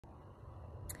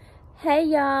Hey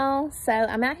y'all, so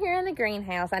I'm out here in the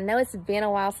greenhouse. I know it's been a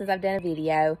while since I've done a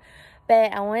video,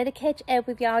 but I wanted to catch up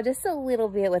with y'all just a little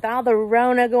bit with all the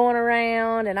Rona going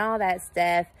around and all that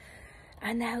stuff.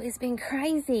 I know it's been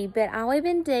crazy, but all we've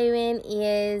been doing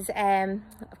is,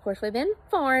 of course, we've been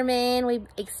farming. We've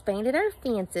expanded our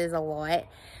fences a lot.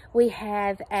 We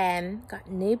have got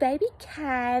new baby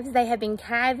calves. They have been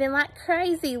calving like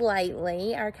crazy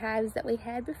lately, our calves that we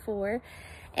had before.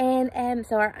 And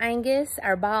so our Angus,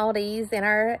 our Baldies, and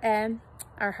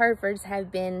our Herefords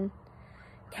have been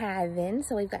calving.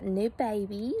 So we've got new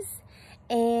babies,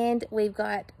 and we've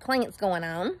got plants going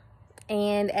on.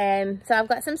 And so I've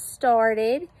got some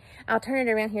started. I'll turn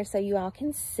it around here so you all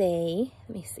can see.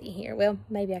 Let me see here. Well,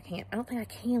 maybe I can't. I don't think I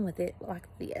can with it like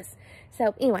this.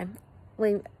 So anyway,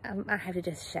 I have to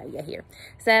just show you here.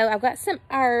 So I've got some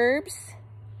herbs.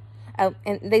 Oh,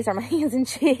 and these are my hens and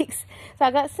chicks. So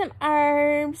I got some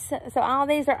herbs. So all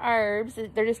these are herbs.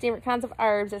 They're just different kinds of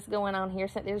herbs that's going on here.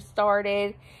 So they're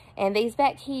started. And these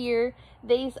back here,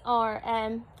 these are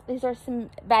some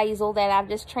basil that I've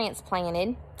just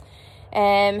transplanted.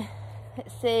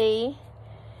 Let's see.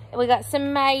 We got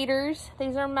some maters.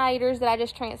 These are maters that I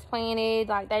just transplanted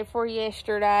like day before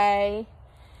yesterday.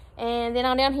 And then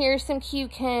on down here some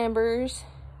cucumbers.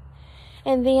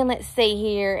 And then let's see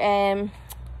here.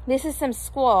 This is some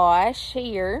squash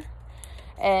here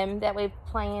that we've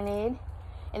planted.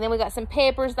 And then we got some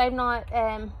peppers. They've not,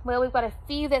 well, we've got a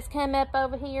few that's come up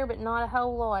over here, but not a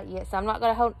whole lot yet. So I'm not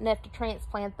going to hold enough to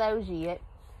transplant those yet.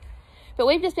 But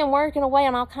we've just been working away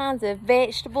on all kinds of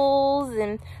vegetables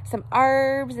and some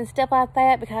herbs and stuff like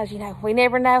that because, you know, we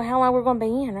never know how long we're going to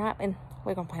be in, right? And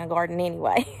we're going to plant a garden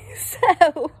anyway.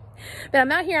 So, but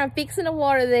I'm out here. I'm fixing to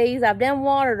water these. I've done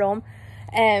watered them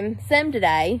some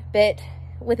today, but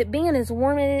with it being as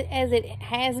warm as it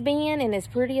has been and as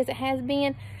pretty as it has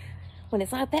been, when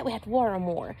it's like that, we have to water them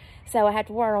more. So I have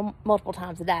to water them multiple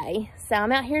times a day. So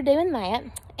I'm out here doing that.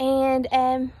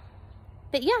 And,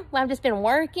 but yeah, I've just been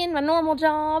working my normal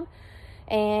job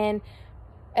and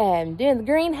doing the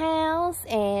greenhouse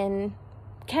and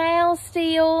cows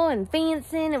still and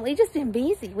fencing. And we've just been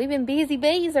busy. We've been busy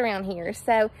bees around here.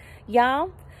 So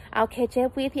y'all, I'll catch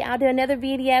up with you. I'll do another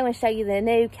video and show you the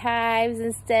new calves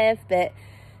and stuff. But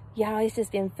y'all, it's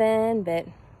just been fun. But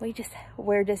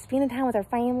we're just spending time with our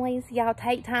families. Y'all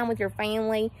take time with your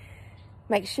family.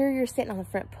 Make sure you're sitting on the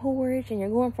front porch and you're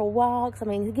going for walks. I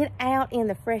mean, get out in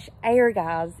the fresh air,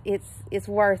 guys. It's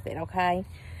worth it, okay?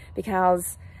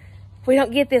 Because we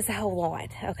don't get this a whole lot,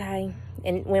 okay?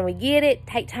 And when we get it,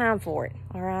 take time for it,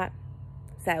 all right?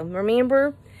 So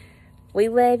remember, we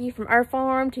love you from our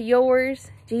farm to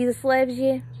yours. Jesus loves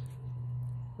you.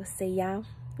 We'll see y'all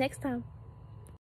next time.